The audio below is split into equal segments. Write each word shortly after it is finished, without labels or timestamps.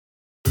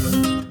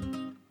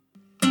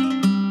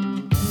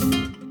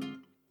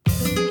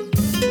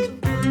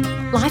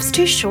Life's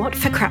too short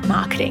for crap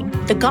marketing.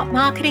 The Got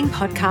Marketing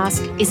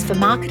podcast is for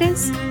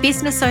marketers,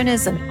 business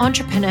owners, and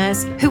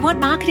entrepreneurs who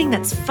want marketing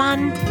that's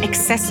fun,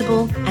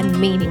 accessible,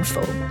 and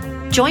meaningful.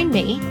 Join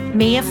me,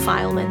 Mia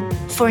Fileman,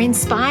 for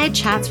inspired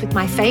chats with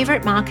my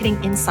favourite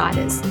marketing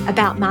insiders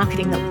about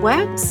marketing that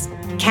works,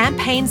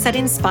 campaigns that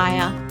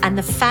inspire, and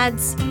the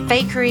fads,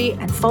 fakery,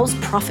 and false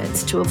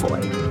profits to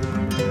avoid.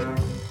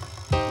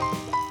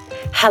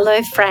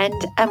 Hello, friend,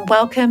 and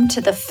welcome to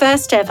the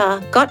first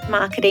ever Got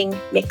Marketing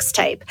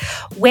Mixtape,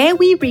 where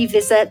we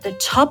revisit the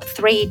top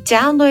 3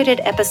 downloaded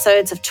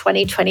episodes of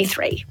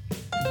 2023.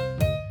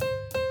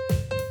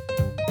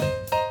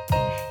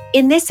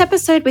 In this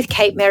episode with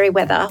Kate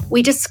Merriweather,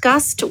 we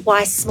discussed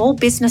why small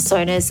business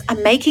owners are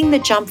making the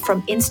jump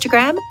from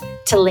Instagram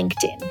to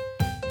LinkedIn.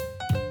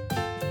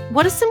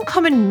 What are some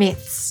common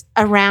myths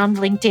around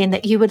LinkedIn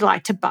that you would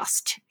like to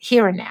bust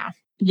here and now?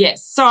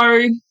 Yes,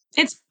 so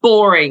it's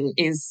boring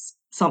is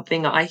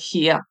something I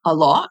hear a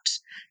lot,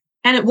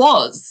 and it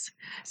was.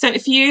 So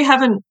if you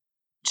haven't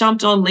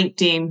jumped on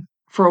LinkedIn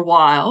for a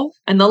while,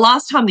 and the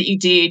last time that you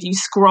did, you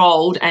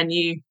scrolled and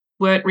you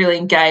weren't really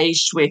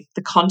engaged with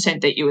the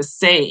content that you were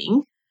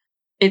seeing,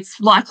 it's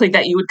likely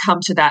that you would come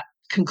to that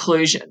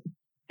conclusion,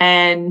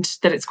 and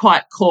that it's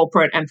quite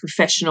corporate and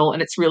professional,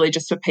 and it's really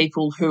just for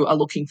people who are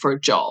looking for a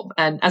job.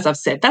 And as I've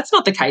said, that's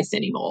not the case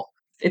anymore.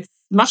 It's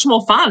much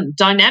more fun,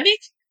 dynamic.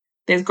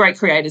 There's great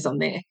creators on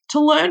there to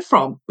learn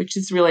from, which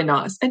is really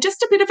nice. And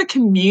just a bit of a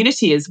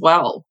community as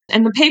well.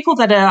 And the people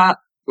that are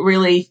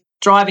really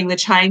driving the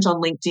change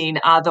on LinkedIn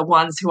are the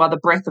ones who are the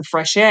breath of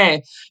fresh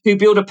air, who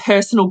build a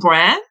personal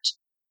brand.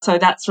 So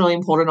that's really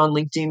important on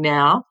LinkedIn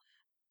now.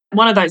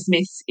 One of those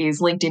myths is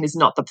LinkedIn is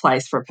not the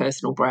place for a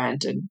personal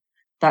brand, and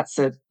that's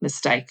a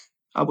mistake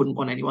I wouldn't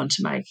want anyone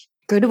to make.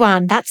 Good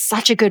one. That's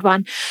such a good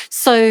one.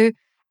 So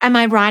am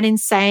I right in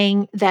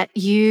saying that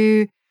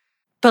you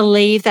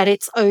believe that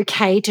it's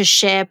okay to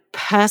share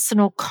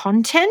personal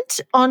content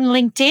on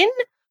LinkedIn?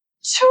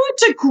 To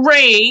a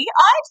degree,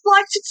 I'd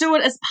like to do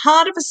it as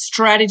part of a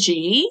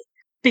strategy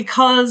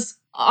because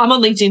I'm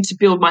on LinkedIn to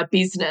build my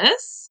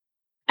business,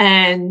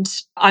 and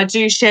I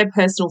do share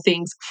personal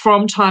things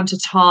from time to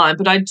time,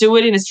 but I do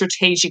it in a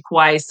strategic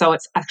way. So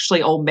it's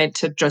actually all meant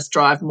to just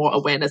drive more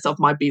awareness of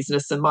my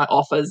business and my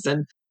offers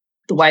and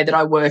the way that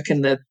I work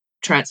and the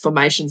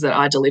transformations that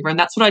I deliver. And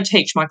that's what I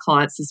teach my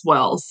clients as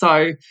well.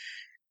 So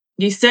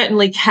you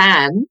certainly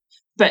can,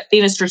 but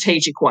in a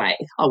strategic way,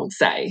 I would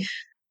say.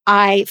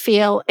 I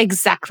feel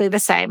exactly the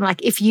same.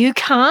 Like if you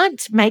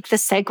can't make the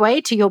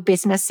segue to your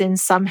business in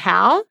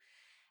somehow,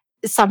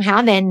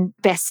 then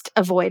best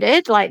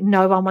avoided. Like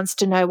no one wants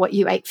to know what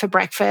you ate for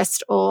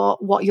breakfast or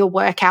what your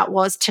workout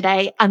was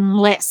today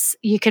unless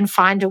you can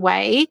find a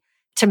way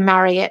to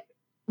marry it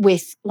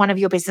with one of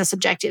your business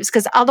objectives,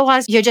 because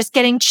otherwise you're just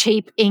getting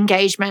cheap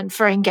engagement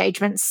for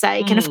engagement's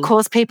sake. And of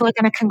course, people are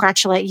going to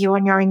congratulate you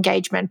on your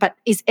engagement, but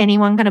is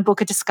anyone going to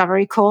book a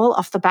discovery call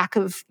off the back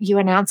of you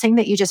announcing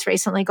that you just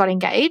recently got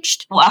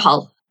engaged?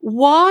 Wow.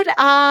 What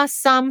are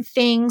some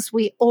things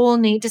we all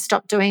need to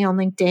stop doing on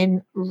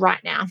LinkedIn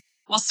right now?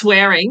 Well,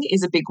 swearing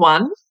is a big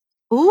one.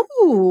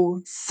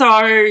 Ooh.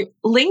 So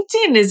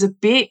LinkedIn is a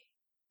bit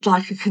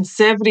like a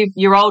conservative,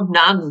 your old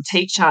nun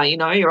teacher,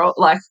 you're all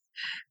like,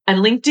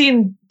 and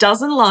LinkedIn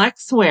doesn't like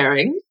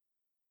swearing.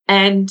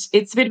 And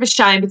it's a bit of a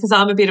shame because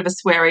I'm a bit of a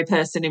sweary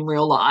person in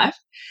real life.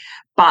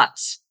 But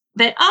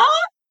there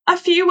are a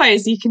few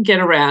ways you can get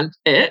around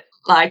it.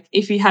 Like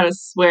if you had to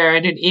swear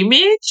in an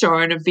image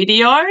or in a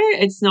video,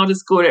 it's not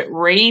as good at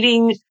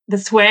reading the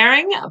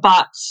swearing.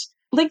 But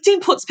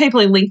LinkedIn puts people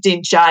in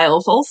LinkedIn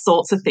jail for all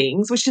sorts of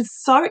things, which is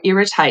so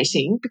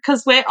irritating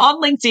because we're on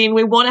LinkedIn,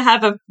 we want to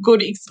have a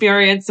good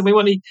experience and we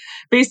want to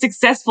be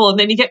successful, and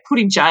then you get put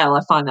in jail.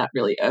 I find that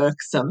really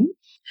irksome.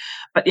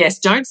 But yes,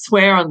 don't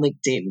swear on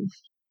LinkedIn.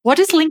 What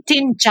does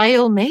LinkedIn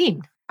jail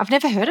mean? I've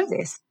never heard of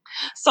this.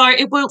 So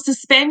it will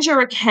suspend your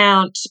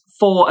account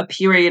for a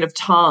period of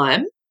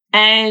time,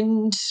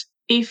 and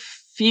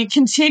if you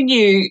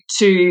continue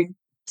to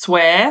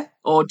swear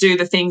or do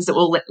the things that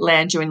will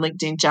land you in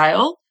LinkedIn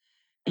jail,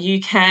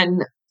 you can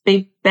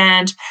be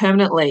banned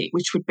permanently,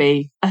 which would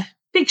be a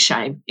big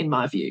shame in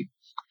my view.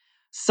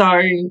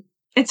 So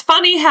it's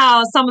funny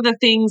how some of the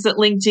things that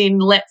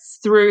LinkedIn lets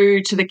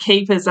through to the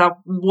keepers are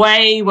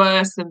way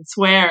worse than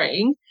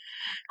swearing.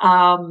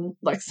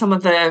 Like some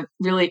of the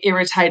really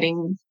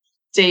irritating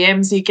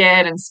DMs you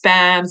get and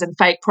spams and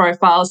fake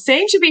profiles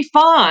seem to be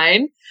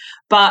fine,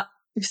 but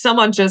if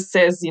someone just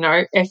says,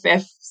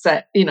 FF,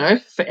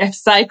 for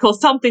F's sake or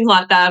something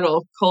like that,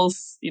 or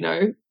calls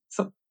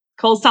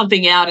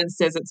something out and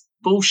says it's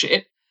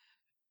bullshit,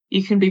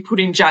 you can be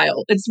put in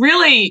jail. It's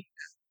really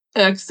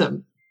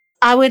irksome.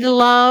 I would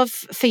love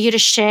for you to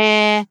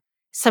share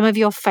some of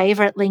your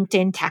favorite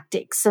LinkedIn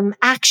tactics, some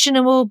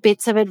actionable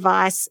bits of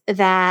advice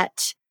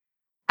that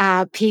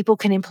people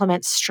can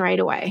implement straight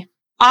away.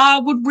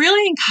 I would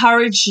really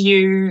encourage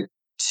you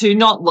to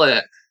not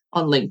lurk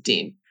on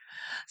LinkedIn.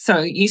 So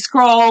you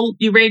scroll,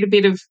 you read a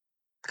bit of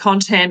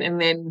content,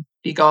 and then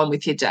you go on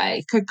with your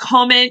day. Could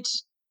comment,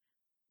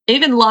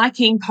 even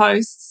liking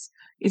posts,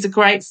 is a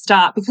great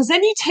start, because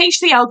then you teach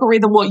the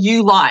algorithm what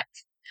you like.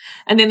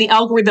 And then the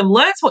algorithm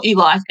learns what you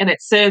like and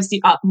it serves you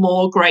up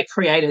more great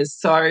creators.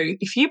 So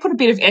if you put a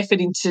bit of effort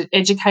into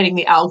educating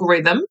the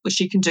algorithm, which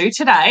you can do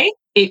today,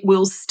 it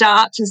will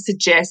start to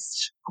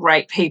suggest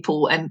great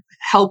people and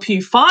help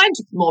you find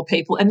more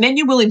people. And then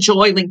you will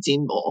enjoy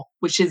LinkedIn more,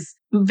 which is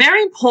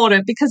very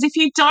important, because if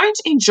you don't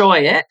enjoy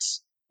it,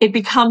 it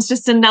becomes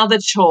just another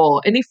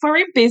chore. And if we're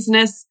in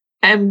business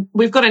and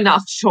we've got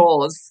enough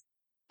chores,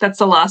 that's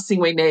the last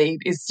thing we need,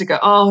 is to go,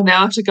 oh, now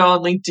I have to go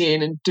on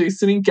LinkedIn and do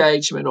some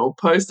engagement or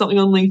post something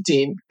on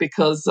LinkedIn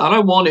because I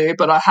don't want to,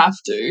 but I have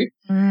to.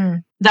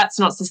 That's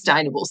not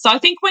sustainable. So I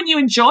think when you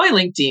enjoy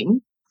LinkedIn,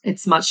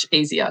 it's much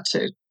easier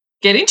to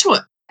get into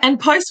it and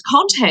post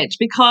content,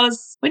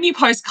 because when you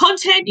post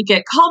content, you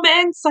get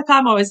comments. Like,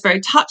 I'm always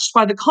very touched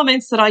by the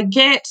comments that I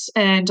get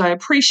and I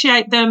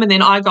appreciate them. And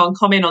then I go and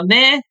comment on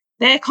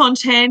their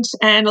content,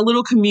 and a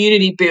little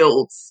community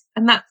builds.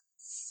 And that's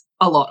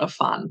a lot of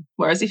fun.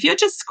 Whereas if you're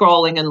just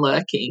scrolling and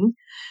lurking,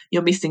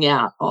 you're missing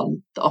out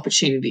on the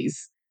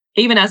opportunities.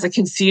 Even as a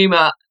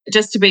consumer,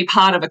 just to be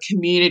part of a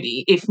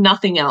community, if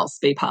nothing else,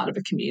 be part of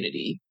a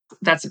community.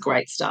 That's a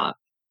great start.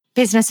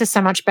 Business is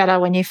so much better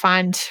when you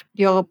find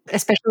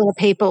especially the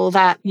people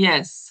that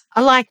Yes.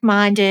 are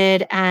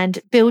like-minded and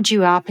build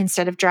you up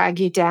instead of drag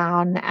you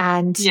down.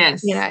 And,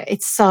 yes.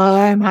 It's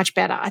so much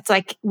better. It's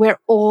like we're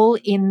all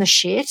in the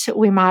shit.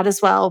 We might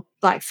as well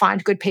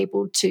find good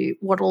people to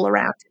waddle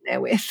around in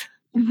there with.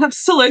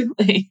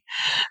 Absolutely.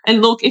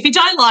 And look, if you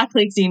don't like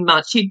LinkedIn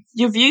much,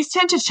 your views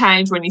tend to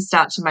change when you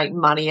start to make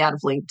money out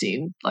of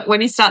LinkedIn. Like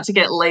when you start to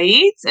get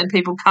leads and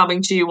people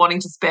coming to you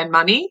wanting to spend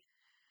money,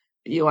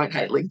 you won't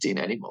hate LinkedIn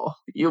anymore.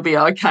 You'll be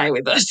okay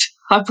with it.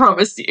 I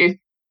promise you.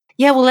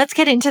 Yeah, well, let's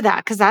get into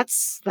that, because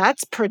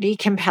that's pretty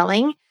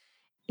compelling.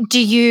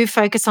 Do you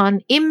focus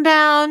on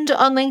inbound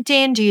on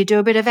LinkedIn? Do you do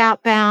a bit of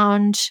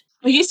outbound?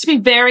 I used to be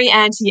very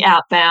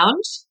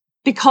anti-outbound,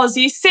 because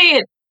you see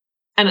it,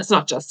 and it's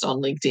not just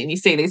on LinkedIn. You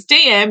see these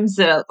DMs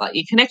that are like,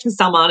 you connect with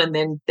someone and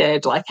then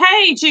they're like, hey,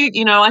 I see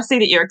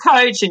that you're a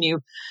coach and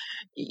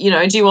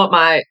do you want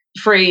my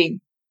free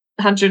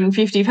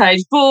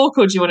 150-page book,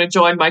 or do you want to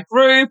join my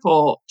group,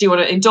 or do you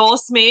want to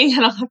endorse me?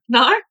 And I'm like,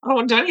 no, I don't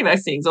want to do any of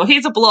those things. Or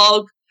here's a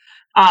blog.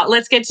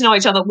 Let's get to know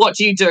each other. What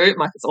do you do? I'm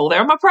like, it's all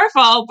there on my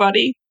profile,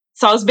 buddy.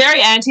 So I was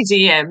very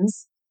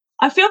anti-DMs.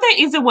 I feel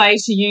there is a way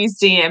to use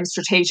DMs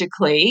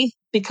strategically,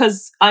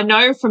 because I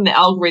know from the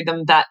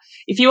algorithm that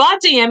if you are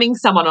DMing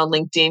someone on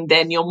LinkedIn,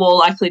 then you're more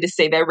likely to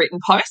see their written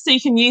post. So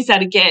you can use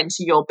that again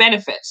to your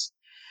benefit.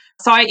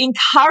 So I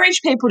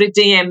encourage people to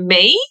DM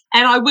me,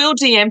 and I will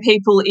DM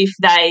people if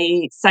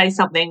they say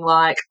something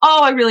like, oh,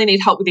 I really need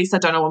help with this, I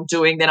don't know what I'm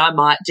doing, then I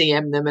might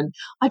DM them. And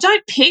I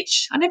don't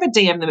pitch. I never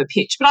DM them a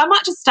pitch, but I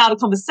might just start a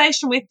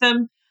conversation with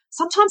them.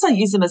 Sometimes I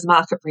use them as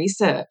market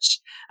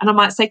research, and I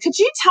might say, could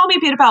you tell me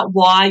a bit about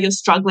why you're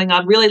struggling?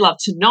 I'd really love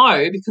to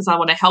know, because I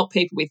want to help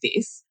people with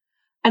this.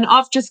 And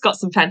I've just got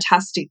some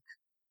fantastic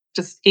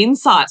just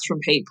insights from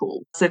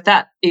people. So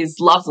that is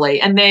lovely.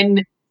 And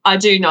then I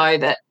do know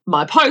that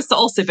my posts are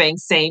also being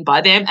seen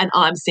by them and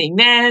I'm seeing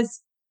theirs.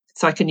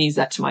 So I can use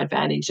that to my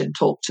advantage and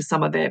talk to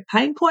some of their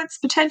pain points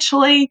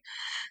potentially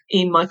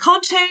in my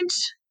content.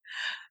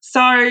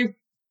 So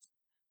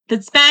the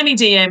spammy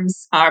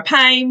DMs are a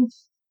pain.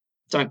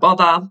 Don't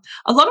bother.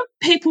 A lot of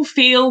people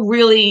feel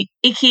really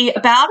icky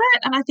about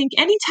it. And I think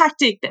any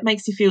tactic that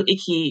makes you feel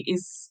icky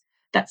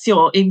that's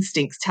your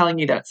instincts telling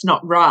you that it's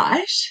not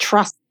right.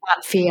 Trust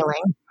that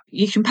feeling.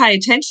 You can pay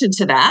attention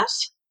to that.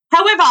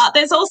 However,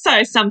 there's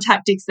also some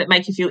tactics that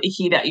make you feel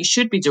icky that you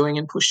should be doing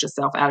and push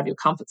yourself out of your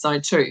comfort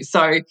zone too.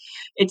 So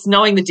it's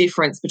knowing the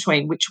difference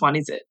between which one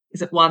is it.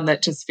 Is it one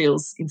that just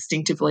feels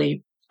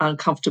instinctively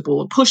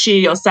uncomfortable and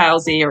pushy or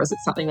salesy, or is it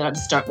something that I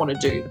just don't want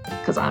to do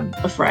because I'm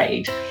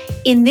afraid?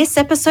 In this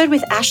episode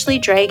with Ashley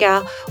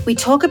Drager, we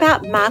talk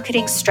about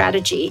marketing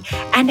strategy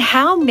and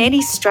how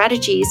many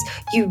strategies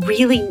you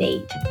really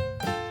need.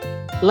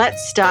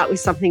 Let's start with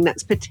something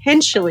that's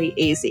potentially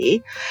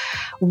easy.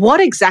 What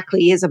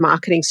exactly is a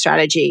marketing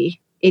strategy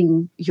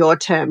in your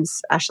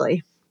terms,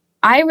 Ashley?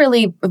 I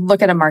really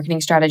look at a marketing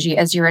strategy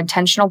as your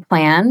intentional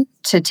plan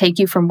to take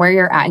you from where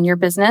you're at in your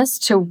business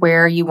to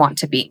where you want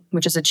to be,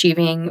 which is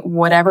achieving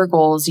whatever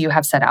goals you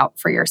have set out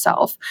for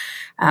yourself.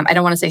 I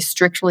don't want to say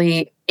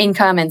strictly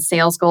income and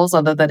sales goals,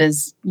 although that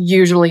is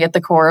usually at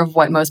the core of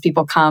what most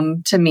people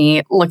come to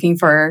me looking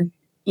for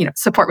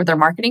support with their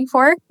marketing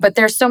for. But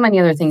there's so many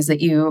other things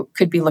that you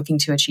could be looking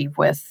to achieve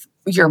with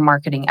your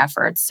marketing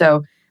efforts.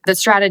 So the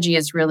strategy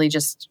is really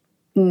just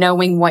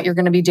knowing what you're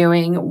going to be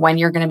doing, when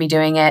you're going to be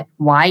doing it,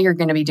 why you're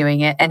going to be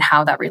doing it, and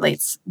how that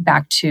relates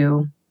back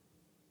to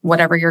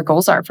whatever your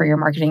goals are for your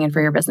marketing and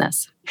for your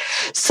business.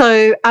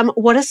 So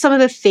what are some of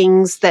the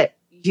things that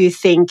you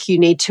think you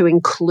need to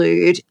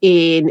include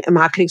in a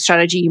marketing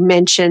strategy? You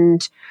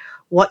mentioned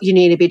what you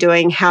need to be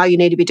doing, how you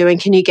need to be doing.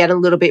 Can you get a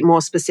little bit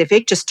more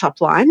specific, just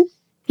top line?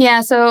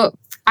 Yeah, so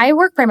I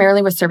work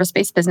primarily with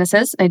service-based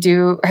businesses. I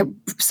do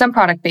some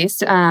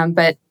product-based,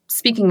 but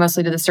speaking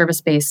mostly to the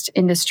service-based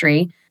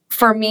industry,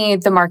 For me,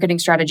 the marketing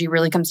strategy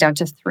really comes down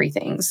to three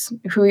things: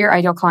 who your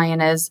ideal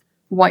client is,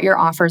 what your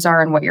offers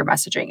are, and what your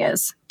messaging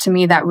is. To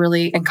me, that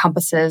really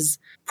encompasses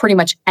pretty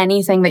much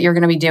anything that you're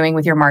going to be doing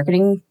with your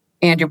marketing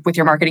and with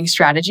your marketing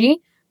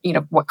strategy.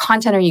 What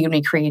content are you going to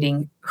be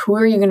creating? Who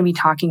are you going to be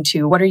talking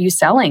to? What are you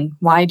selling?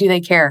 Why do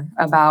they care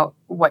about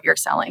what you're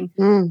selling?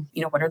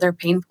 What are their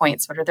pain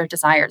points? What are their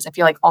desires? I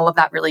feel like all of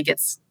that really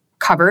gets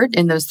covered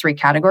in those three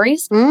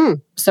categories.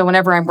 So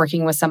whenever I'm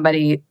working with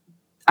somebody,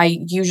 I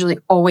usually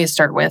always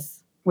start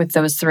with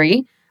those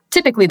three.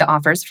 Typically the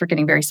offers, for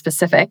getting very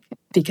specific,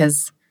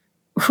 because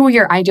who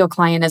your ideal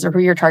client is or who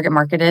your target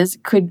market is,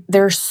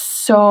 there's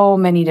so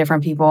many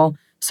different people,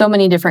 so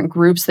many different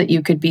groups that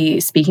you could be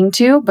speaking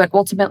to, but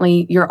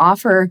ultimately your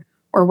offer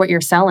or what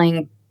you're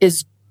selling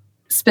is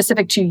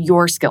specific to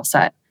your skill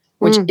set,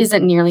 which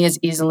isn't nearly as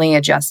easily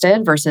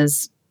adjusted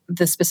versus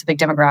the specific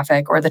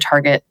demographic or the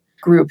target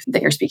group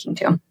that you're speaking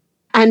to.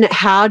 And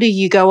how do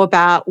you go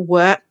about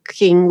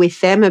working with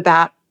them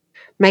about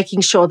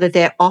making sure that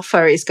their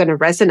offer is going to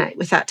resonate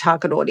with that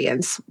target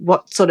audience?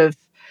 What sort of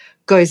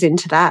goes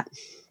into that?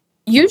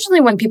 Usually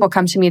when people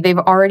come to me, they've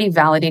already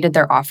validated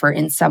their offer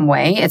in some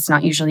way. It's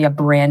not usually a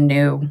brand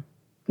new,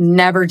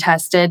 never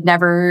tested,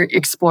 never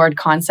explored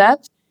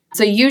concept.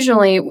 So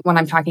usually when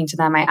I'm talking to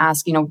them, I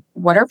ask,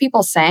 what are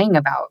people saying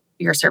about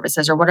your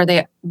services, or what are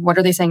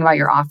they saying about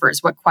your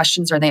offers? What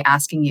questions are they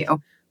asking you?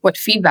 What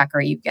feedback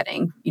are you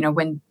getting?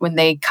 When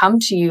they come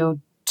to you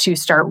to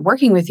start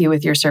working with you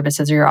with your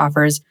services or your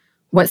offers,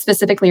 what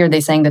specifically are they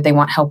saying that they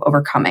want help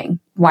overcoming?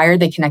 Why are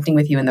they connecting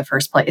with you in the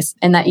first place?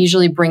 And that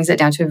usually brings it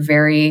down to a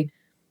very,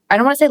 I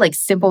don't want to say like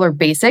simple or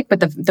basic, but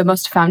the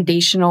most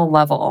foundational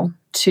level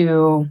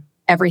to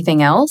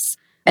everything else.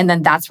 And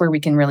then that's where we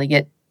can really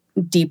get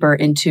deeper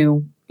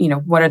into,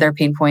 what are their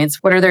pain points?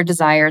 What are their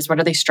desires? What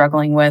are they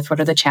struggling with? What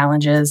are the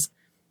challenges?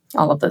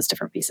 All of those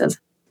different pieces.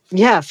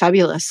 Yeah,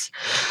 fabulous.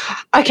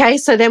 Okay,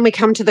 so then we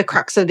come to the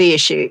crux of the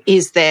issue.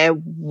 Is there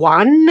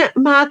one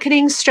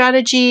marketing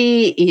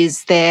strategy?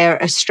 Is there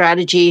a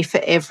strategy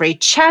for every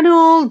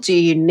channel? Do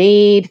you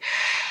need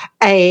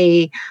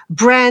a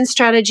brand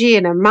strategy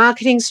and a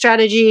marketing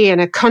strategy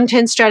and a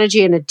content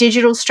strategy and a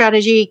digital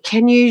strategy?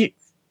 Can you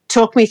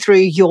talk me through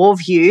your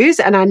views?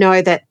 And I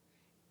know that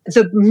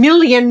the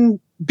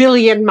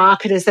billion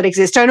marketers that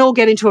exist don't all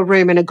get into a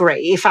room and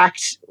agree. In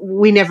fact,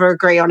 we never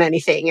agree on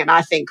anything. And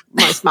I think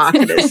most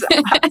marketers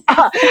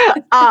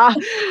are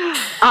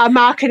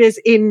marketers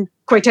in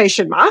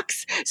quotation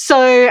marks.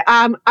 So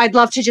I'd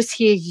love to just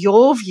hear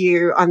your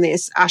view on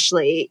this,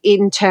 Ashley,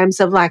 in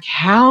terms of like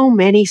how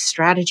many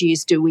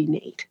strategies do we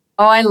need?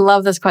 Oh, I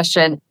love this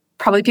question.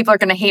 Probably people are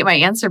going to hate my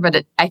answer,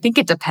 but I think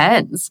it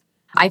depends.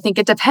 I think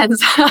it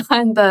depends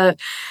on the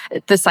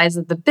size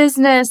of the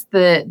business,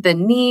 the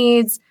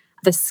needs,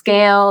 the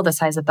scale, the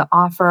size of the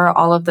offer,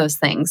 all of those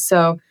things.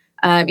 So,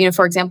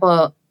 for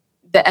example,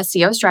 the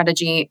SEO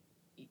strategy,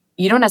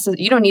 you don't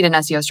need an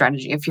SEO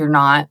strategy if you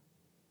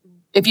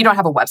don't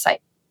have a website,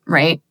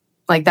 right?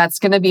 Like that's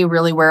going to be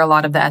really where a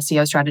lot of the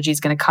SEO strategy is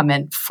going to come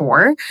in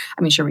for.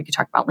 I mean, sure, we could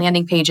talk about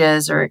landing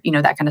pages or,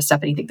 that kind of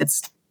stuff, anything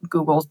that's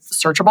Google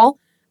searchable.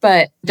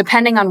 But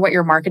depending on what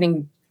your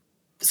marketing,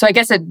 so I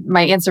guess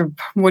my answer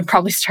would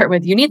probably start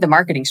with you need the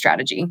marketing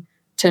strategy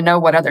to know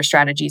what other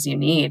strategies you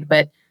need.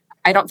 But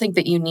I don't think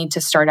that you need to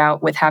start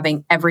out with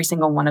having every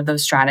single one of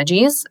those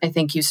strategies. I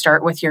think you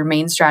start with your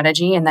main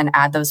strategy and then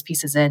add those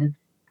pieces in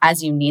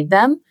as you need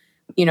them.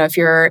 If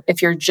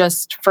you're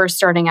just first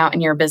starting out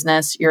in your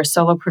business, you're a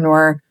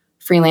solopreneur,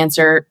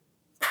 freelancer,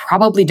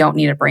 probably don't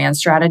need a brand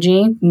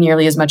strategy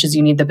nearly as much as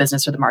you need the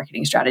business or the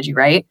marketing strategy,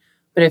 right?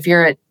 But if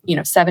you're at,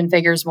 7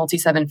 figures,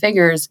 multi-7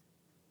 figures,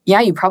 yeah,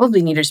 you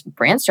probably need a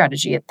brand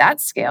strategy at that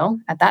scale,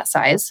 at that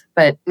size,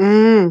 but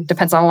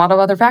depends on a lot of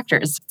other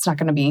factors. It's not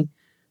going to be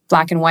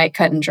black and white,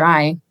 cut and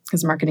dry,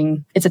 because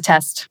marketing, it's a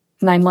test.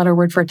 9-letter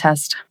word for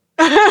test.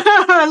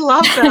 I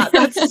love that.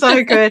 That's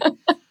so good.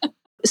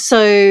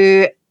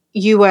 So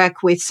you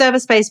work with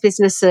service-based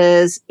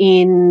businesses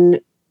in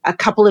a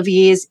couple of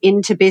years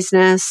into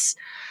business.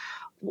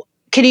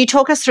 Can you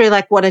talk us through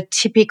like what a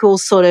typical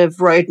sort of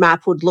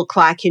roadmap would look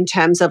like in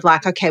terms of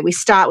like, okay, we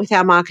start with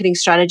our marketing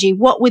strategy.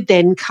 What would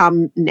then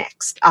come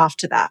next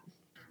after that?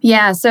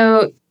 Yeah.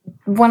 So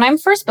when I'm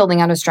first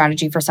building out a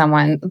strategy for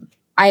someone,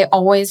 I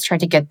always try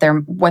to get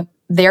what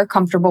they're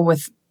comfortable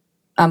with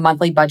a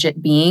monthly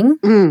budget being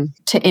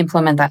to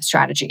implement that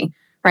strategy,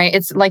 right?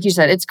 It's like you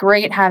said, it's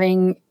great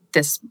having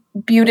this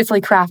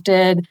beautifully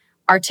crafted,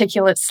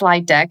 articulate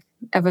slide deck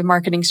of a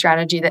marketing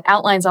strategy that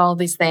outlines all of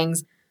these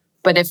things.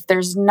 But if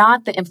there's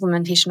not the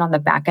implementation on the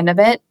back end of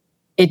it,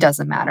 it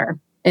doesn't matter.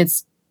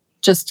 It's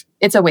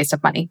a waste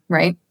of money,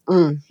 right?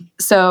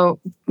 So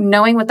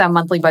knowing what that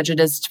monthly budget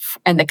is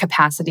and the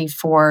capacity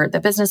for the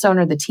business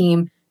owner, the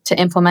team to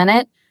implement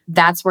it,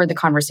 that's where the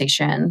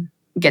conversation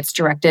gets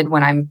directed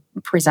when I'm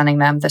presenting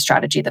them the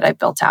strategy that I've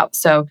built out.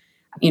 So,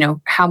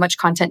 how much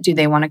content do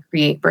they want to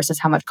create versus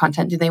how much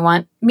content do they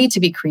want me to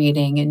be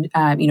creating?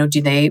 And,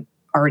 do they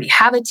already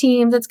have a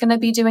team that's going to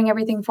be doing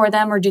everything for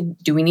them, or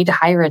do we need to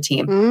hire a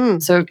team?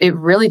 So it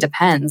really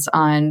depends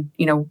on,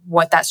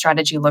 what that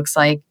strategy looks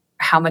like,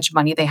 how much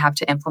money they have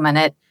to implement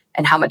it,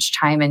 and how much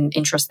time and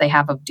interest they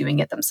have of doing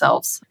it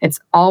themselves. It's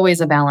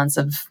always a balance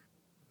of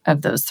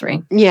those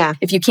three. Yeah.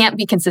 If you can't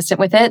be consistent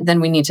with it,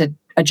 then we need to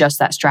adjust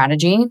that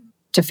strategy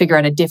to figure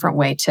out a different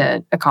way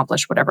to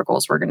accomplish whatever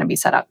goals we're going to be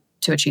set up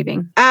to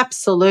achieving.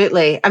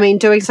 Absolutely. I mean,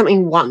 doing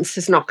something once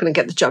is not going to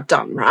get the job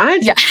done,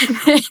 right? Yeah.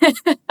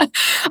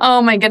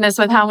 Oh my goodness,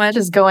 with how much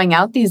is going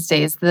out these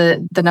days,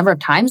 the number of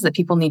times that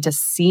people need to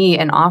see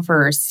an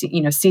offer, or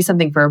see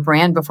something for a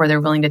brand before they're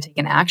willing to take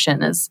an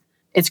action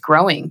it's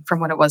growing from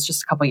what it was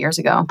just a couple of years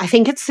ago. I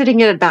think it's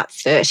sitting at about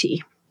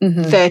 30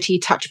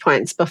 touch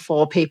points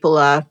before people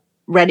are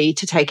ready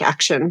to take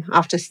action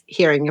after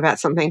hearing about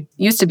something.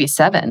 Used to be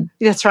 7.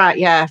 That's right,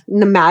 yeah. In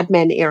the Mad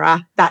Men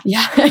era.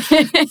 Yeah. Bring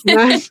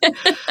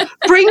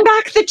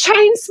back the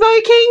chain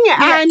smoking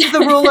and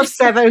the rule of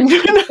 7.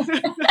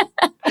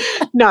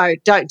 No,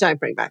 don't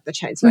bring back the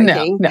chain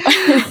smoking.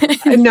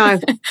 No.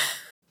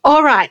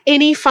 All right.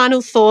 Any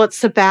final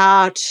thoughts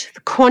about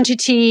the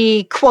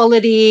quantity,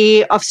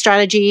 quality of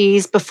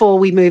strategies before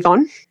we move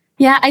on?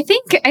 Yeah, I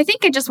think I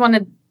just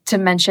wanted to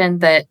mention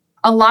that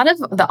a lot of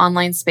the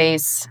online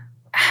space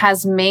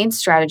has made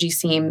strategy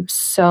seem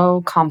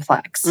so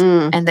complex,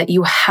 and that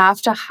you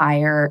have to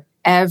hire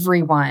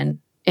everyone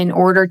in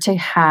order to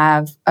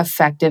have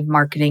effective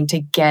marketing to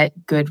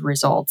get good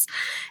results.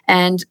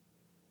 And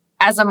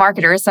as a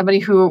marketer, as somebody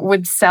who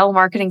would sell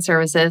marketing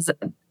services,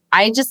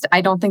 I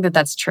don't think that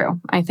that's true.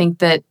 I think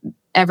that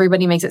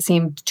everybody makes it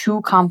seem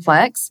too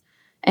complex,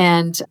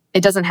 and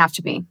it doesn't have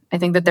to be. I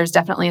think that there's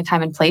definitely a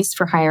time and place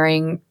for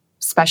hiring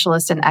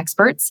specialists and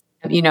experts.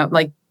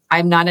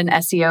 I'm not an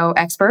SEO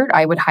expert.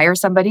 I would hire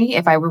somebody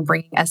if I were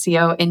bringing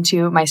SEO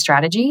into my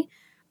strategy.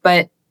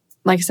 But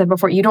like I said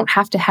before, you don't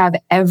have to have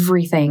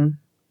everything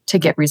to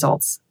get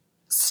results.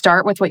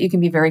 Start with what you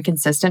can be very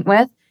consistent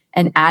with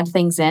and add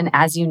things in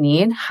as you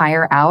need,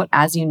 hire out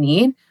as you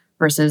need,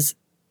 versus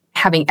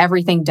having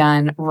everything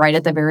done right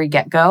at the very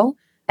get-go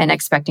and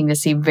expecting to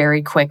see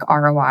very quick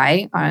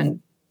ROI on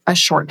a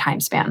short time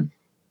span.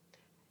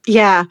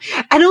 Yeah.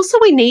 And also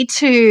we need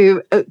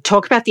to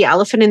talk about the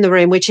elephant in the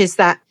room, which is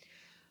that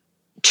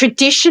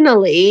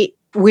traditionally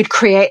we'd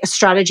create a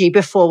strategy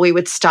before we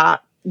would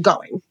start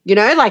going.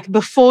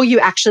 Before you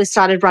actually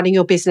started running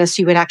your business,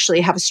 you would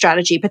actually have a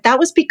strategy. But that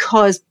was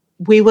because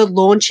we were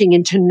launching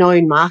into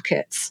known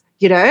markets,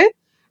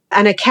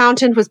 An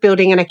accountant was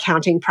building an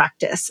accounting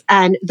practice,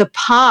 and the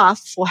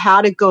path for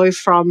how to go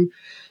from,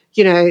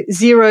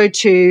 zero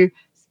to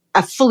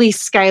a fully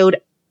scaled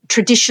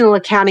traditional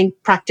accounting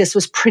practice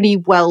was pretty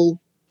well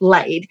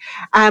laid.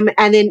 And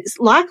then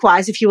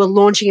likewise, if you were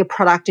launching a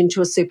product into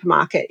a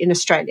supermarket in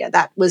Australia,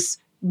 that was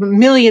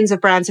millions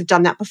of brands have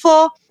done that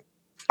before.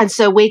 And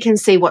so we can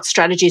see what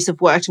strategies have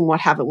worked and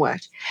what haven't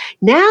worked.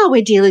 Now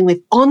we're dealing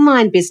with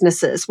online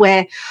businesses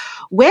where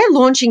we're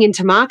launching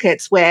into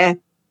markets where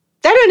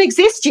they don't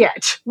exist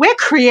yet. We're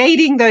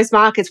creating those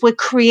markets. We're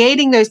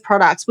creating those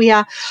products. We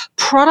are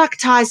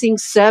productizing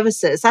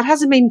services. That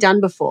hasn't been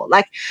done before.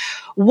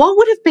 What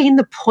would have been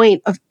the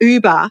point of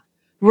Uber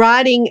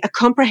writing a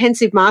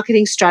comprehensive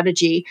marketing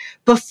strategy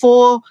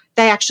before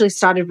they actually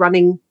started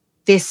running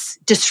this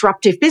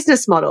disruptive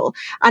business model?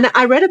 And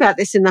I read about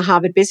this in the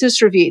Harvard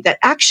Business Review, that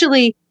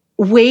actually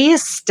we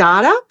as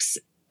startups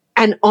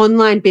and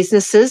online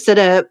businesses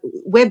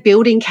we're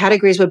building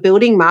categories, we're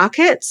building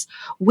markets,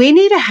 we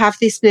need to have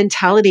this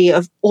mentality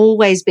of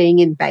always being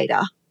in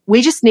beta.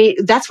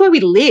 That's where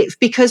we live,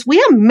 because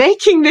we are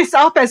making this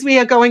up as we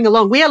are going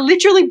along. We are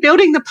literally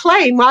building the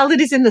plane while it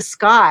is in the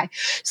sky.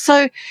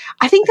 So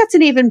I think that's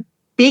an even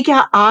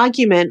bigger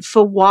argument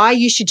for why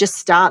you should just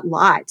start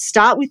light.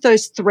 Start with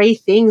those 3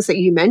 things that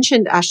you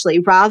mentioned, Ashley,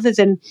 rather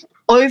than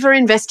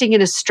over-investing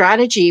in a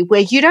strategy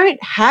where you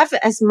don't have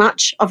as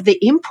much of the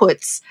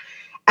inputs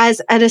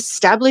as an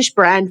established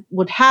brand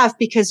would have,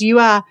 because you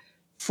are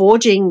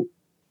forging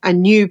a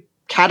new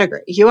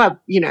category. You're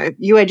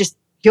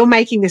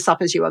making this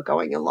up as you are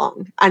going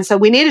along. And so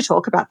we need to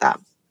talk about that.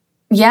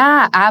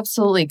 Yeah,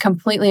 absolutely.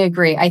 Completely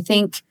agree. I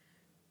think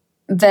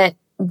that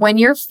when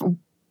you're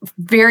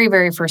very,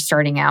 very first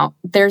starting out,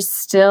 there's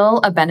still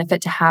a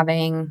benefit to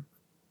having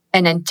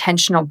an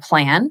intentional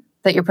plan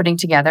that you're putting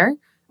together,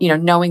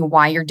 knowing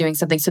why you're doing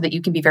something so that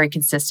you can be very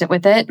consistent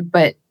with it.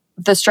 But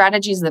the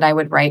strategies that I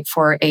would write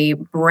for a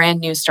brand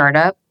new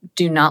startup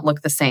do not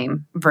look the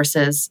same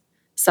versus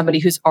somebody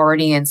who's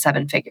already in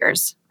 7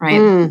 figures,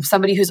 right?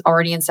 Somebody who's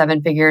already in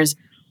 7 figures,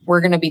 we're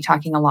going to be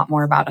talking a lot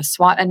more about a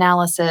SWOT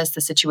analysis,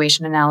 the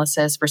situation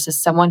analysis,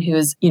 versus someone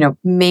who's,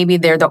 maybe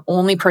they're the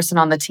only person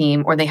on the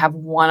team or they have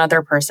one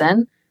other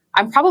person.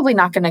 I'm probably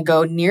not going to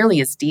go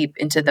nearly as deep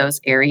into those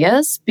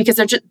areas because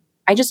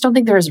I just don't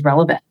think they're as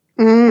relevant,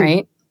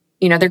 right?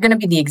 They're going to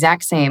be the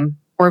exact same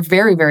or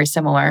very, very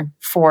similar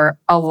for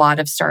a lot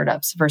of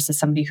startups versus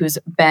somebody who's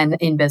been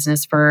in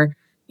business for,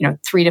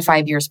 3 to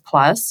 5 years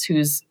plus,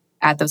 who's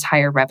at those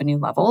higher revenue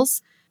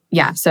levels.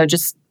 Yeah. So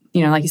just,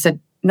 like you said,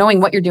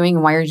 knowing what you're doing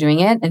and why you're doing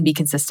it and be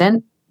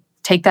consistent,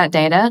 take that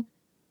data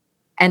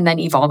and then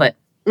evolve it,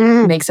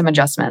 make some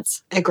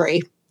adjustments.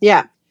 Agree.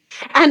 Yeah.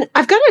 And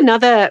I've got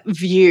another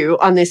view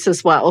on this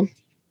as well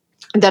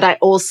that I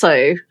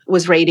also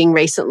was reading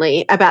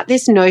recently about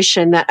this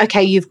notion that,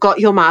 okay, you've got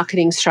your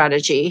marketing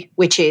strategy,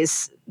 which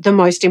is the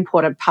most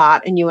important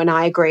part, and you and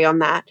I agree on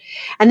that.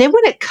 And then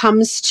when it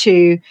comes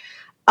to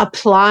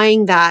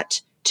applying that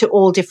to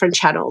all different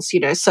channels,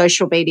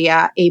 social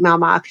media, email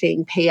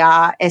marketing,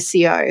 PR,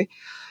 SEO,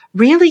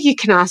 really you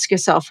can ask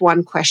yourself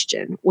one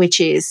question, which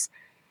is,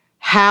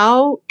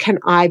 how can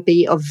I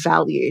be of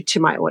value to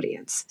my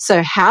audience?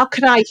 So how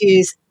can I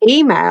use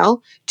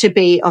email to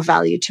be of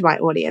value to my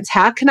audience?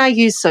 How can I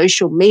use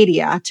social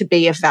media to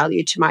be of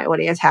value to my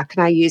audience? How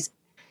can I use,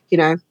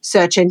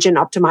 search engine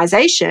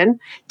optimization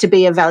to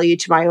be of value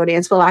to my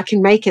audience? Well, I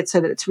can make it so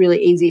that it's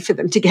really easy for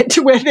them to get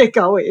to where they're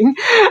going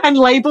and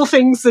label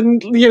things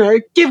and,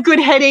 give good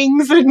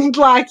headings and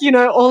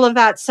all of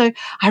that. So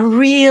I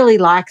really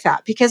like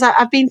that because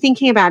I've been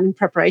thinking about in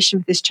preparation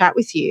for this chat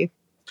with you.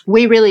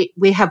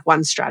 We have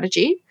one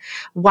strategy,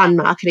 one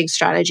marketing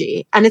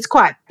strategy, and it's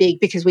quite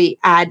big because we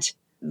add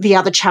the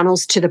other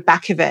channels to the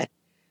back of it.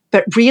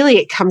 But really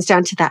it comes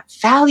down to that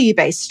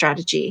value-based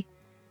strategy.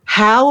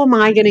 How am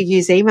I going to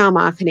use email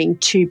marketing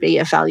to be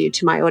of value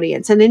to my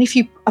audience? And then if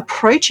you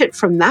approach it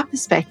from that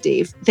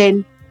perspective,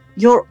 then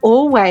you're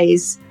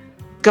always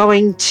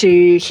going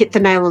to hit the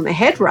nail on the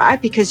head,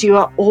 right? Because you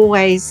are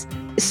always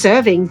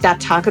serving that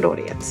target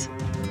audience.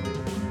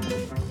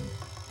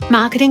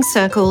 Marketing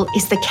Circle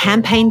is the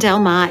Campaign Del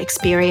Mar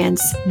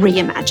experience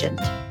reimagined.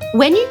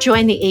 When you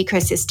join the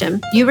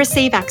ecosystem, you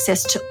receive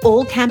access to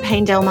all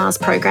Campaign Del Mar's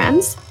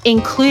programs,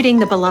 including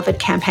the beloved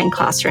Campaign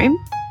Classroom,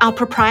 our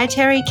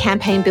proprietary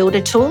campaign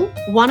builder tool,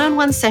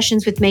 one-on-one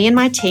sessions with me and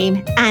my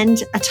team,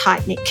 and a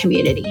tight-knit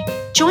community.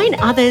 Join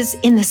others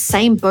in the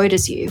same boat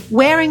as you,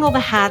 wearing all the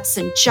hats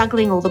and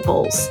juggling all the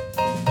balls.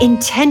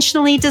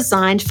 Intentionally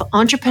designed for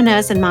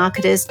entrepreneurs and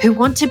marketers who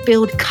want to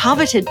build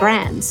coveted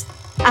brands,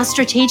 our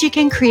strategic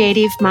and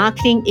creative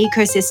marketing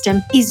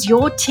ecosystem is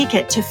your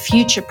ticket to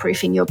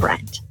future-proofing your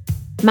brand.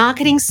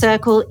 Marketing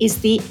Circle is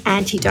the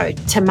antidote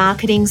to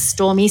marketing's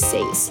stormy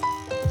seas.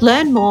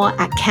 Learn more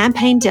at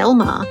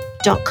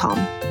campaigndelmar.com.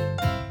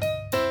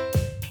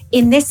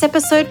 In this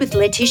episode with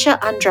Letitia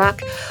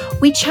Undrak,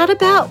 we chat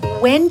about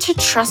when to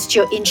trust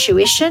your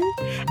intuition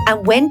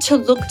and when to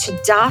look to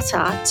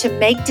data to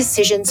make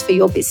decisions for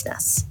your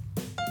business.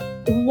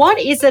 What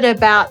is it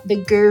about the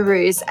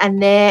gurus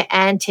and their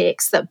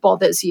antics that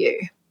bothers you?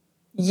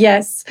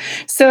 Yes.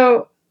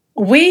 So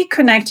we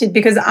connected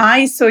because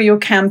I saw your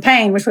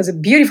campaign, which was a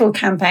beautiful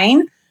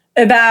campaign,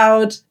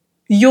 about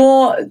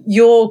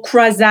your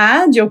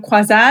croisade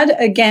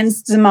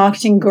against the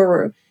marketing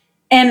guru.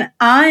 And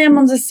I am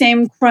on the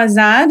same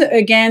croisade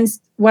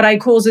against what I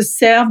call the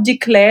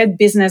self-declared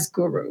business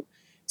guru.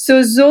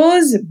 So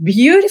those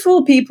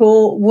beautiful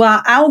people who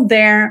are out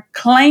there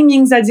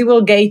claiming that they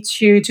will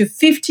get you to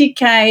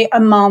 50K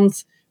a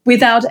month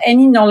without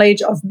any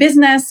knowledge of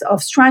business,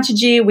 of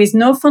strategy, with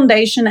no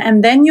foundation.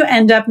 And then you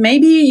end up,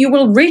 maybe you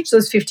will reach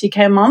those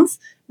 50K a month,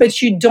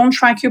 but you don't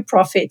track your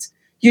profit.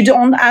 You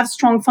don't have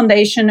strong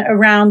foundation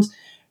around,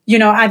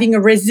 having a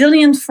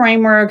resilient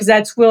framework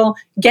that will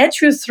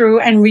get you through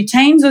and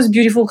retain those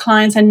beautiful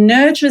clients and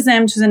nurture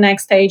them to the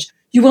next stage.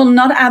 You will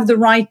not have the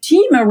right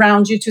team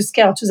around you to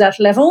scale to that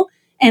level.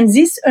 And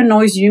this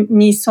annoys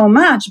me so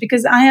much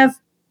because I have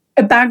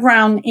a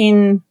background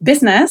in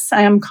business.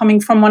 I am coming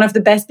from one of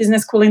the best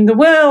business schools in the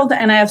world,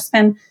 and I have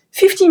spent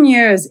 15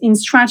 years in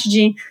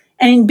strategy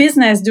and in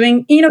business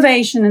doing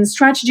innovation and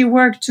strategy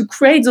work to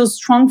create those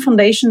strong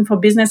foundation for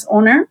business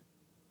owner.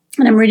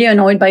 And I'm really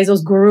annoyed by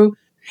those gurus.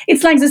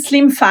 It's like the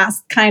slim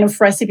fast kind of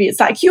recipe. It's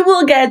like you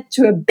will get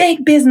to a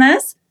big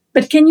business,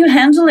 but can you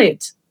handle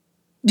it?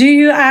 Do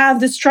you have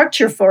the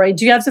structure for it?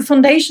 Do you have the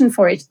foundation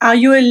for it? Are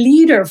you a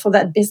leader for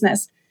that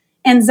business?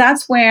 And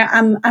that's where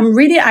I'm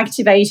really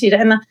activated.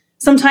 And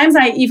sometimes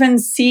I even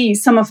see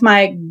some of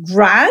my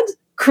grad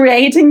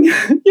creating,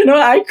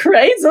 I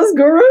create those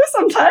gurus.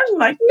 Sometimes I'm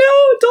like,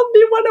 no, don't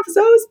be one of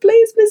those,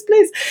 please, please,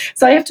 please.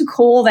 So I have to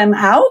call them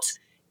out,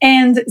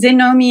 and they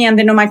know me and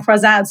they know my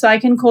croisade. So I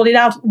can call it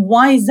out.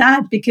 Why is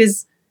that?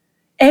 Because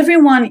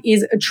everyone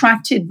is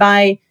attracted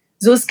by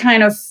those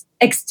kind of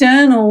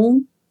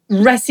external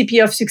recipe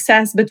of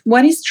success, but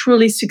what is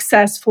truly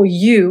success for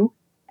you?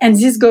 And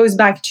this goes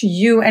back to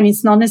you, and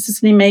it's not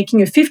necessarily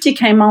making a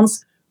 50K month,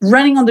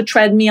 running on the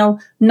treadmill,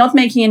 not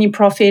making any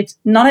profit,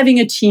 not having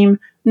a team,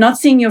 not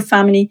seeing your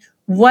family.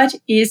 What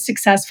is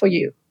success for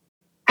you?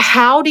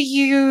 How do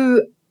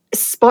you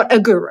spot a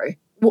guru?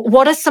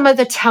 What are some of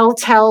the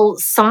telltale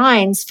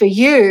signs for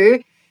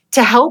you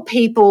to help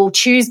people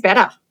choose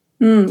better?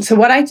 So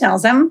what I tell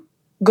them,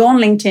 go on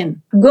LinkedIn.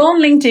 Go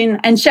on LinkedIn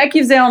and check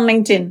if they're on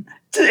LinkedIn.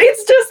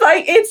 It's just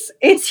like,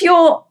 it's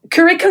your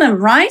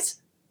curriculum, right?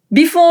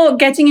 Before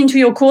getting into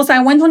your course,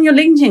 I went on your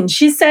LinkedIn.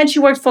 She said she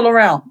worked for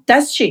L'Oreal.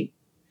 Does she?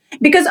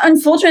 Because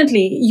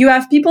unfortunately, you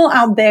have people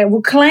out there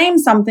who claim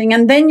something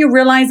and then you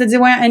realize that they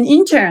were an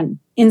intern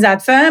in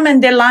that firm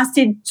and they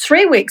lasted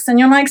 3 weeks. And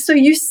you're like, so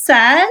you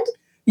said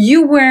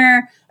you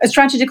were a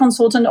strategy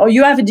consultant or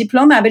you have a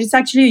diploma, but it's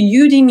actually a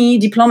Udemy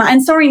diploma.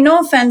 And sorry, no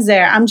offense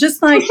there. I'm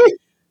just like,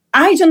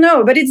 I don't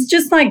know, but it's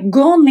just like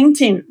go on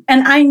LinkedIn.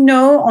 And I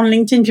know on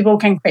LinkedIn, people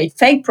can create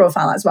fake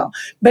profile as well.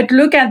 But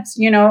look at,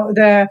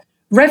 the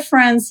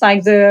reference,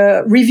 like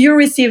the review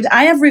received.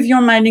 I have review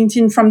on my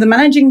LinkedIn from the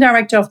managing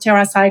director of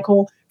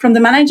TerraCycle, from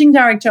the managing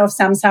director of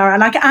Samsara.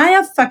 Like I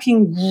have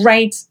fucking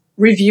great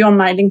review on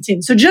my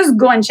LinkedIn. So just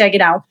go and check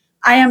it out.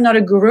 I am not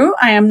a guru.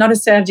 I am not a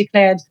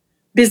self-declared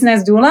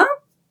business doula.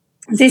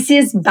 This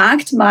is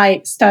backed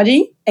by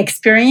study,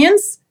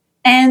 experience,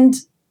 and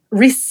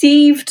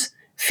received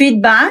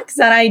feedback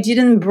that I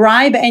didn't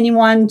bribe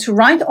anyone to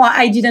write or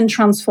I didn't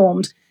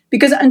transform.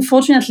 Because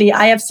unfortunately,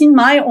 I have seen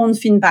my own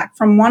feedback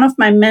from one of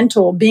my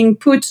mentors being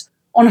put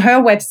on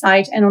her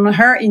website and on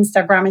her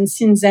Instagram. And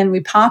since then, we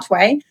part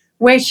way,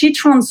 where she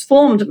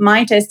transformed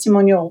my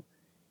testimonial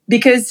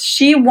because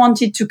she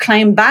wanted to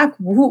claim back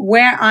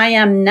where I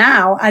am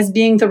now as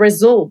being the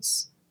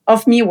results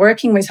of me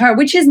working with her,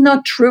 which is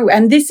not true.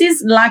 And this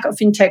is lack of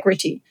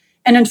integrity.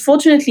 And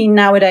unfortunately,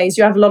 nowadays,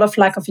 you have a lot of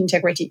lack of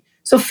integrity.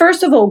 So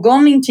first of all, go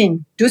on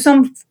LinkedIn, do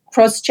some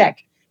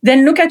cross-check.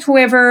 Then look at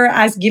whoever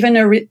has given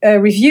a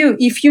review.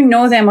 If you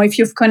know them or if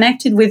you've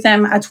connected with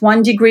them at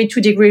 1 degree, 2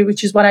 degree,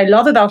 which is what I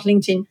love about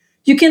LinkedIn,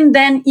 you can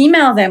then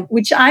email them,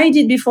 which I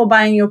did before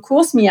buying your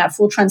course, Mia,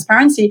 full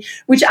transparency,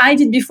 which I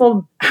did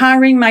before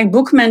hiring my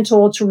book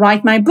mentor to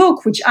write my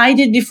book, which I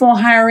did before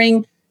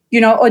hiring,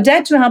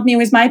 Odette to help me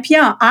with my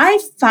PR. I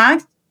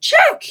fact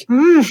check.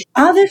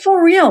 Are they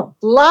for real?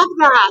 Love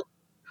that.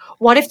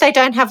 What if they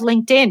don't have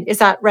LinkedIn? Is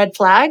that red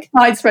flag?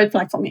 Oh, it's red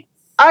flag for me.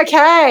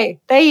 Okay,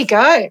 there you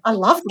go. I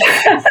love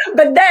that.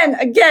 But then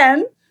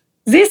again,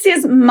 this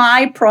is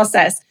my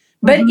process.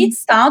 But it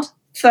starts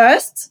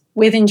first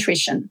with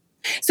intuition.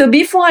 So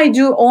before I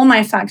do all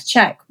my fact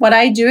check, what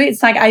I do,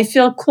 it's like I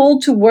feel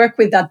called to work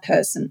with that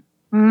person.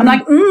 I'm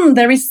like,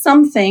 there is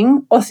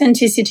something,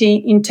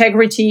 authenticity,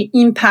 integrity,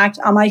 impact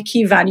are my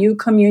key value,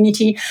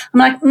 community. I'm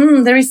like,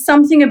 there is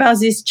something about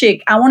this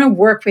chick. I want to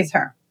work with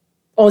her.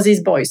 Or this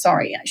boy,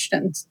 sorry, I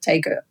shouldn't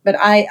take her. But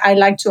I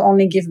like to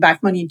only give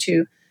back money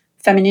to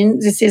feminine.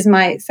 This is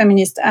my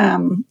feminist,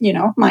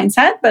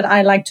 mindset. But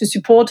I like to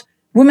support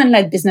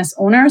women-led business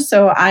owners.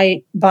 So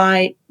I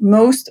buy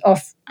most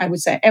of, I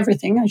would say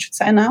everything, I should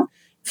say now,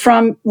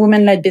 from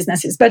women-led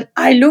businesses. But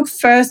I look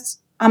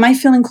first, am I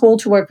feeling called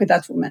to work with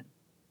that woman?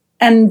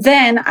 And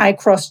then I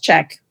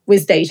cross-check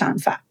with data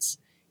and facts.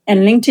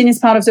 And LinkedIn is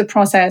part of the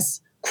process,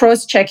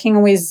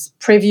 cross-checking with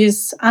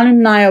previous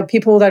alumni or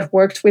people that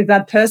worked with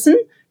that person.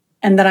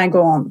 And then I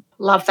go on.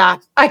 Love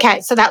that.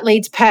 Okay, so that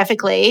leads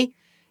perfectly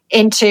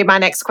into my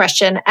next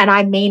question. And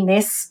I mean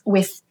this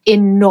with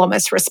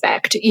enormous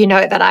respect. You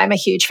know that I'm a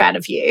huge fan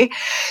of you.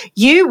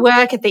 You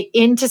work at the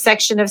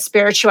intersection of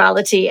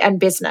spirituality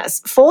and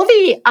business. For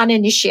the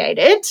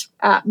uninitiated,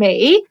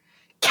 me,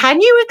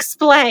 can you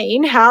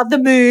explain how the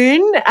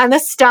moon and the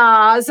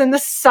stars and the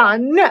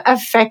sun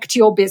affect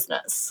your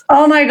business?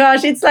 Oh my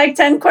gosh, it's like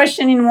 10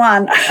 questions in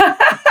one.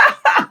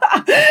 I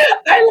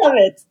love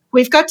it.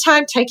 We've got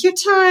time. Take your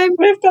time.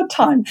 We've got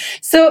time.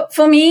 So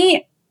for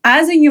me,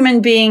 as a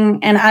human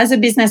being and as a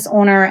business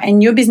owner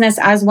and your business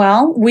as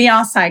well, we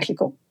are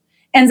cyclical.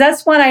 And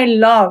that's what I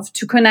love,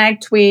 to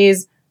connect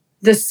with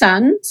the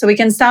sun. So we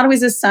can start with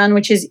the sun,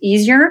 which is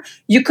easier.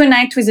 You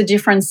connect with a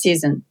different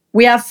season.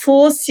 We have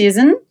 4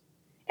 seasons.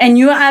 And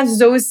you have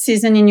those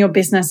seasons in your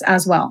business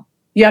as well.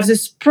 You have the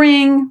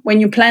spring when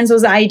you plant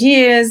those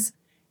ideas.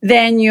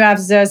 Then you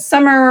have the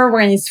summer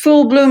when it's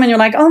full bloom and you're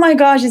like, oh my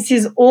gosh, this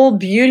is all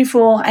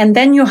beautiful. And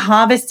then you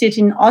harvest it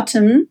in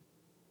autumn.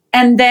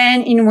 And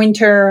then in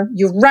winter,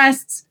 you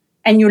rest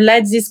and you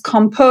let this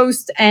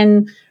compost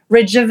and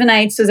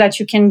rejuvenate so that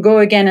you can go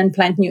again and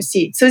plant new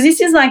seeds. So this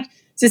is like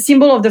the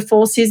symbol of the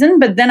 4 seasons.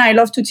 But then I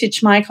love to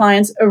teach my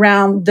clients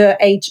around the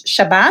 8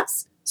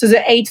 Shabbats. So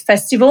the 8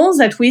 festivals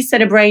that we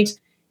celebrate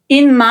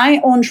in my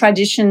own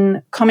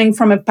tradition, coming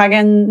from a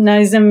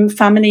paganism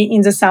family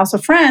in the south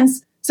of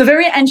France. So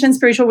very ancient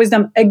spiritual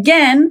wisdom.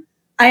 Again,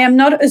 I am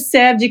not a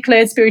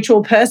self-declared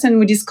spiritual person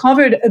who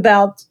discovered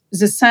about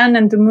the sun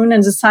and the moon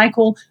and the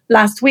cycle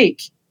last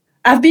week.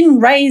 I've been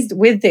raised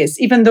with this,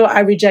 even though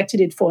I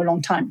rejected it for a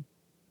long time.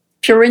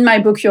 If you read my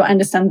book, you'll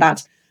understand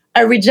that.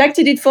 I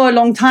rejected it for a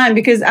long time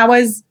because I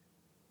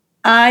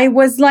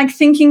was like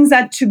thinking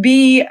that to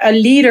be a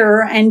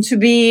leader and to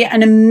be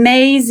an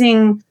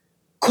amazing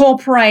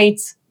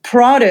corporate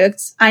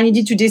product, I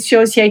needed to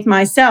dissociate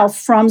myself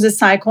from the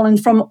cycle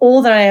and from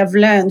all that I have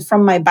learned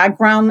from my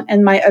background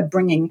and my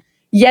upbringing.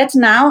 Yet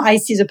now I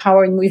see the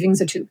power in moving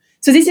the two.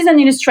 So this is an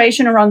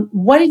illustration around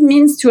what it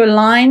means to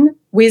align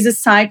with the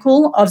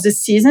cycle of the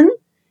season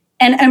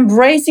and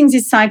embracing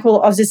this cycle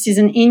of the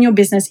season in your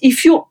business.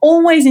 If you're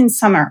always in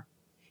summer,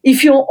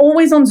 if you're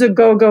always on the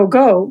go, go,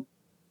 go,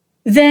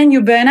 then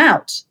you burn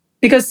out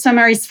because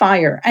summer is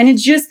fire and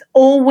it's just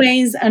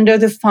always under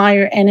the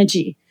fire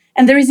energy.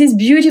 And there is this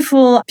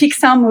beautiful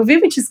Pixar movie,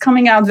 which is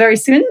coming out very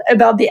soon,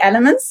 about the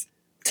elements.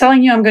 I'm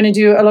telling you, I'm going to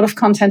do a lot of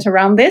content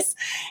around this.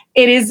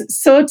 It is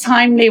so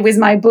timely with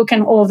my book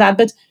and all of that.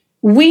 But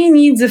we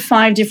need the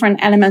 5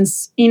 different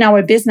elements in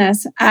our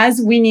business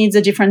as we need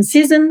the different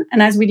season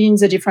and as we need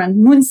the different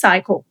moon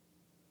cycle.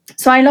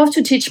 So I love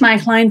to teach my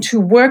client to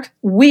work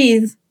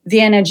with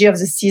the energy of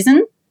the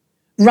season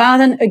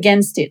rather than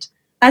against it.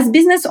 As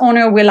business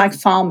owner, we're like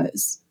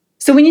farmers.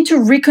 So we need to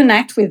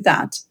reconnect with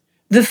that.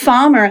 The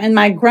farmer, and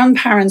my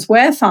grandparents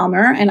were a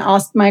farmer, and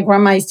my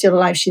grandma is still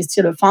alive, she's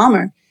still a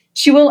farmer.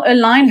 She will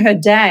align her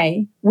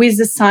day with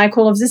the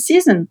cycle of the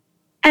season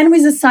and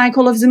with the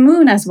cycle of the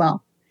moon as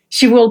well.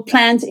 She will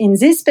plant in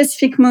this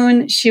specific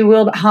moon. She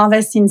will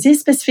harvest in this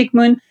specific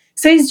moon.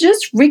 So it's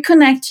just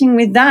reconnecting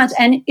with that.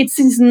 And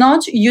it's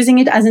not using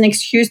it as an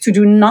excuse to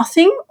do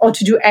nothing or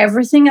to do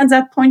everything at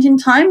that point in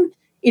time.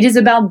 It is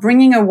about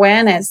bringing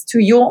awareness to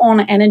your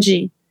own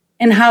energy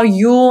and how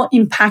you're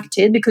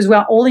impacted, because we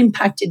are all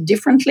impacted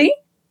differently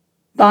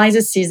by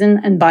the season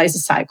and by the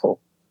cycle.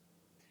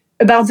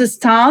 About the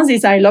stars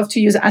is I love to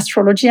use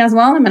astrology as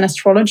well. I'm an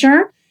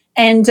astrologer.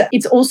 And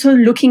it's also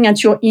looking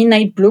at your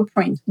innate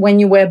blueprint. When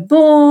you were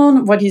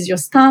born, what is your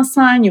star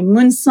sign, your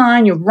moon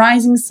sign, your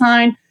rising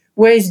sign,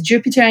 where is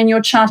Jupiter in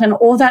your chart and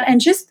all that, and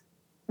just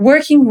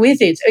working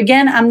with it.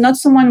 Again, I'm not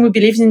someone who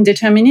believes in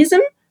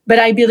determinism, but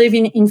I believe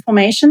in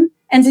information.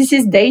 And this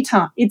is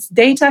data. It's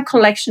data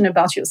collection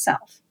about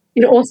yourself.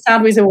 It all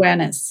starts with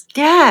awareness.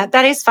 Yeah,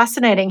 that is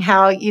fascinating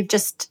how you've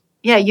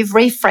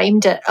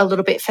reframed it a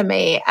little bit for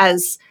me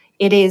as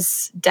it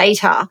is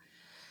data.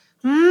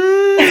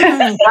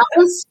 That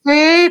was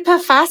super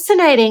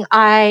fascinating.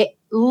 I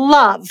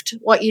loved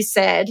what you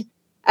said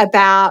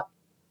about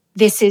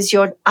this is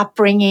your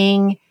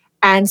upbringing,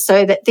 and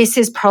so that this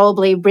is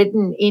probably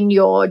written in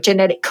your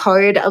genetic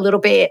code a little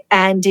bit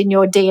and in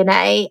your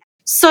DNA.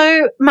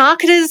 So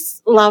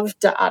marketers love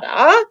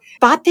data,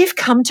 but they've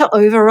come to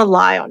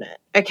over-rely on it,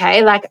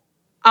 okay? Like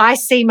I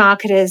see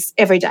marketers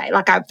every day,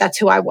 that's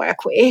who I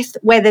work with,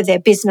 whether they're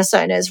business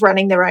owners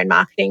running their own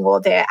marketing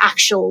or they're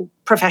actual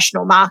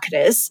professional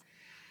marketers,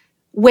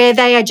 where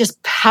they are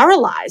just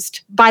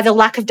paralyzed by the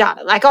lack of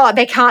data. Like,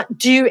 they can't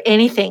do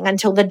anything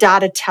until the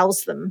data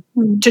tells them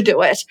to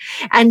do it.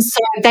 And so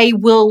they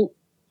will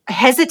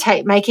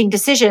hesitate making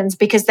decisions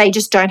because they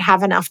just don't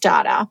have enough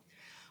data,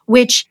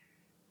 which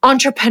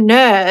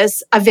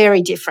entrepreneurs are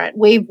very different.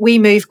 We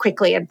move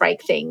quickly and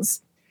break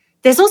things.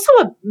 There's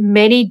also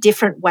many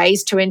different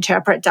ways to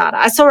interpret data.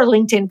 I saw a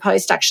LinkedIn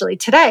post actually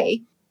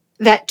today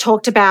that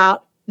talked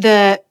about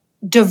the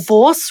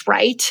divorce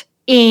rate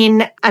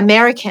in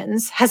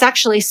Americans has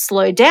actually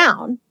slowed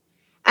down.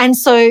 And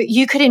so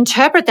you could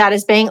interpret that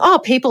as being,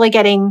 people are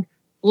getting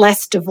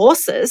less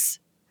divorces.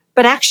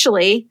 But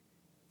actually,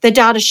 the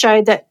data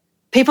showed that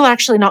people are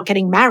actually not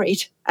getting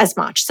married as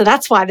much. So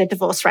that's why the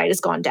divorce rate has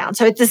gone down.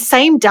 So it's the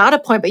same data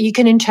point, but you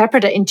can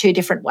interpret it in 2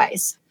 different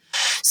ways.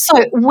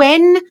 So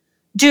when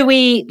do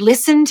we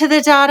listen to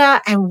the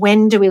data and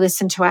when do we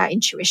listen to our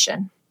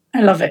intuition?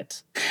 I love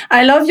it.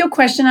 I love your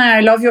question and I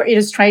love your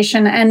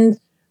illustration. And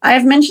I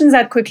have mentioned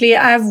that quickly.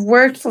 I've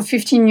worked for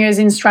 15 years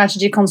in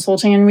strategy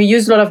consulting and we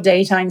use a lot of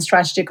data in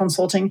strategy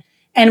consulting.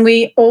 And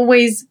we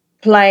always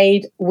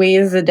played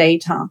with the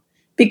data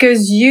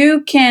because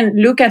you can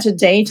look at the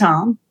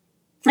data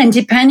and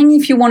depending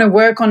if you want to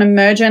work on a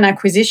merger and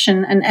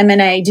acquisition and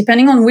M&A,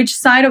 depending on which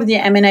side of the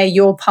M&A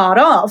you're part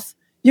of,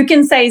 you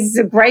can say this is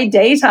a great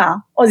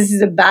data or this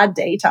is a bad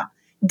data.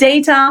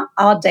 Data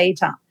are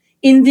data.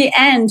 In the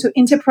end, to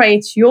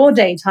interpret your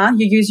data,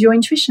 you use your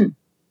intuition.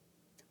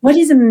 What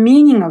is the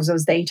meaning of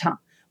those data?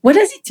 What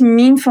does it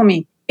mean for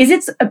me? Is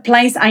it a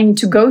place I need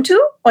to go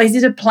to or is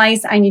it a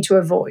place I need to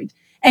avoid?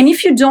 And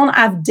if you don't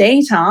have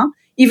data,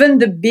 even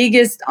the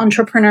biggest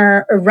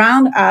entrepreneur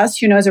around us,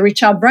 the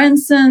Richard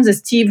Branson, the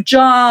Steve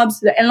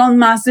Jobs, the Elon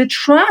Musk, they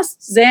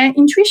trust their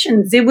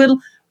intuition. They will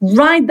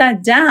write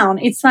that down.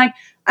 It's like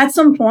at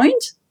some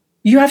point,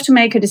 you have to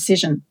make a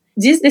decision.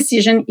 This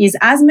decision is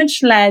as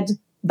much led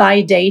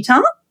by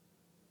data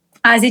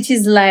as it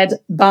is led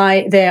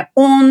by their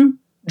own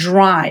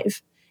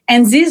drive.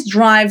 And this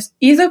drive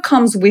either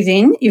comes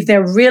within, if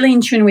they're really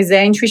in tune with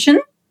their intuition,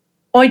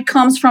 or it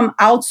comes from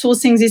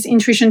outsourcing this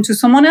intuition to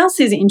someone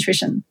else's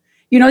intuition.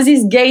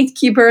 These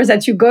gatekeepers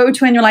that you go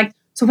to and you're like,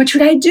 so what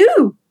should I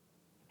do?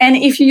 And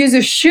if you use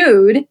a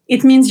should,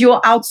 it means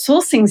you're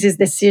outsourcing this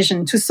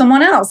decision to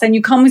someone else. And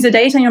you come with the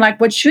data and you're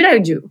like, what should I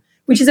do?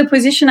 Which is a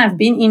position I've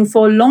been in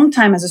for a long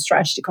time as a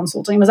strategy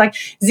consultant. It was like,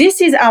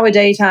 this is our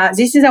data.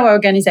 This is our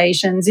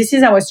organization. This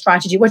is our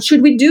strategy. What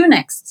should we do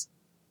next?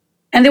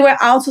 And they were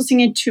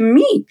outsourcing it to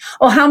me.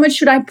 Or how much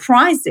should I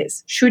price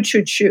this? Should.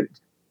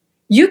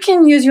 You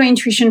can use your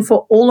intuition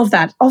for all of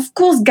that. Of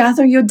course,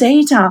 gather your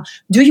data,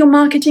 do your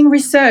marketing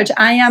research.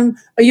 I am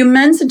a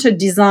human-centered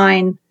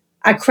design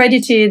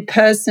accredited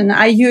person.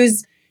 I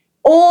use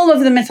all of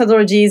the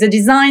methodologies, the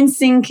design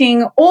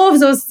thinking, all of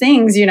those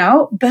things,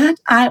 but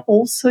I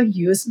also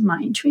use my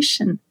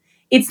intuition.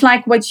 It's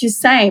like what you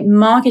say,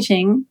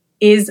 marketing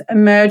is a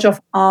merge of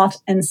art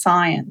and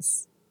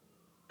science.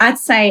 I'd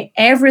say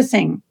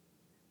everything.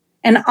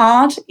 And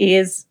art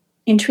is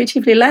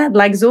intuitively led,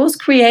 like those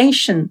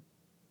creations.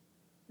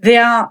 They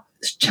are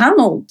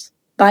channeled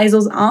by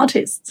those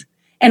artists.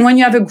 And when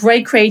you have a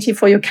great creative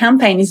for your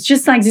campaign, it's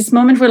just like this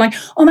moment where like,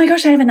 oh my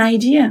gosh, I have an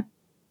idea.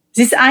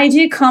 This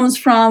idea comes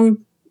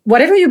from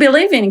whatever you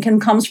believe in. It can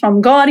come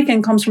from God, it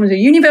can come from the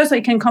universe, or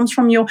it can come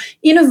from your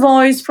inner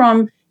voice,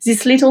 from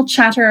this little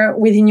chatter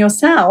within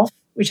yourself,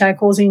 which I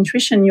call the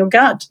intuition, your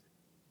gut.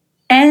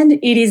 And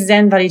it is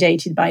then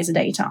validated by the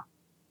data.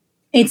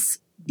 It's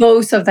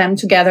both of them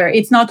together.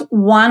 It's not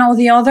one or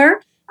the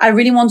other. I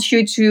really want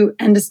you to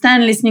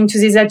understand, listening to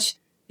this, that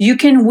you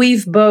can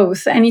weave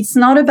both. And it's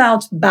not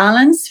about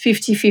balance,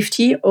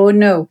 50-50. Oh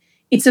no,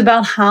 it's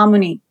about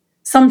harmony.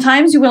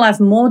 Sometimes you will have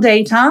more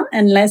data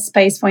and less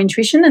space for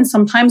intuition, and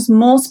sometimes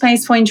more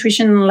space for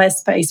intuition and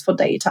less space for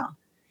data.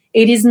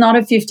 It is not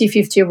a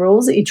 50-50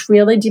 rules. It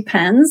really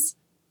depends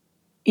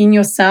in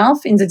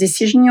yourself, in the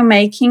decision you're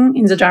making,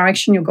 in the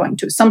direction you're going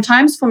to.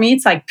 Sometimes for me,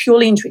 it's like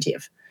purely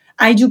intuitive.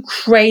 I do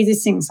crazy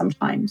things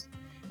sometimes,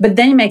 but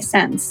then it makes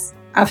sense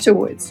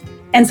afterwards.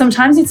 And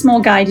sometimes it's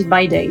more guided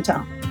by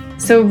data.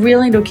 So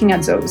really looking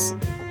at those.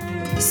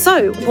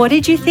 So what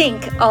did you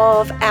think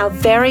of our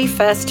very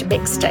first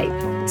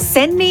mixtape?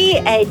 Send me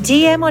a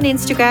DM on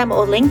Instagram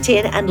or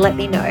LinkedIn and let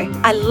me know.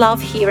 I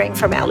love hearing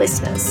from our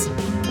listeners.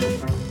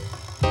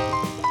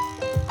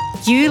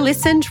 You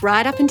listened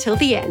right up until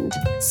the end,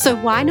 so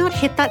why not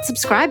hit that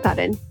subscribe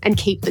button and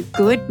keep the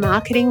good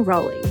marketing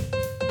rolling?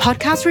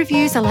 Podcast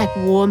reviews are like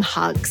warm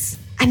hugs,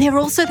 and they're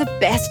also the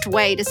best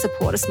way to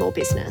support a small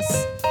business.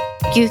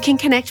 You can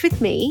connect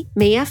with me,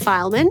 Mia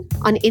Fileman,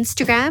 on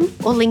Instagram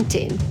or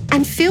LinkedIn,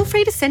 and feel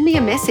free to send me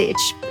a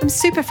message. I'm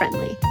super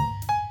friendly.